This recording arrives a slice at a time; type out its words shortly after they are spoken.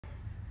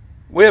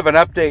We have an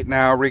update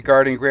now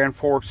regarding Grand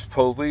Forks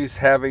police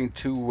having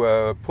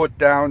to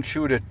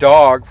shoot a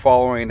dog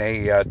following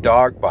a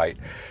dog bite.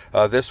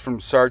 This from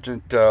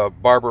Sergeant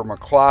Barbara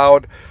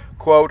McLeod.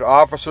 Quote,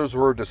 officers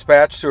were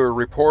dispatched to a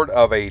report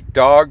of a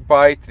dog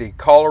bite. The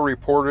caller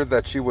reported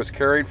that she was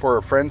caring for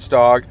a friend's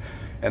dog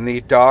and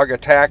the dog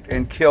attacked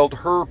and killed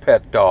her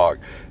pet dog.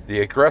 The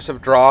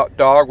aggressive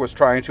dog was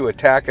trying to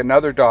attack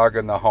another dog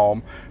in the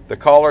home. The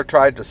caller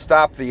tried to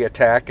stop the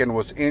attack and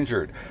was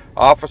injured.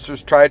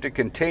 Officers tried to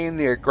contain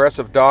the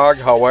aggressive dog,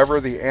 however,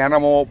 the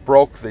animal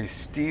broke the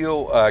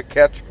steel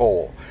catch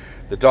pole.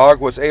 The dog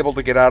was able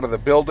to get out of the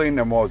building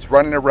and was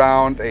running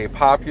around a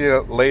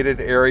populated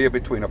area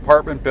between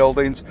apartment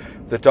buildings.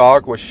 The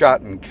dog was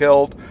shot and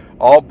killed.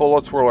 All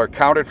bullets were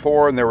accounted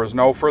for and there was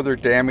no further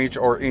damage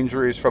or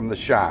injuries from the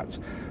shots.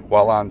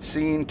 While on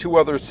scene, two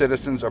other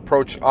citizens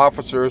approached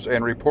officers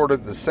and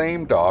reported the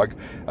same dog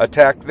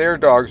attacked their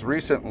dogs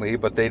recently,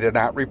 but they did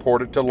not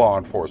report it to law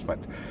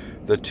enforcement.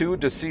 The two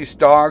deceased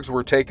dogs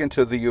were taken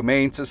to the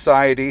Humane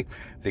Society.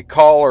 The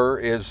caller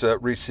is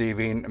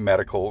receiving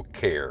medical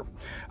care.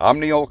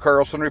 I'm Neil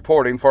Carlson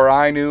reporting for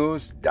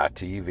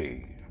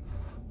iNewZ.TV.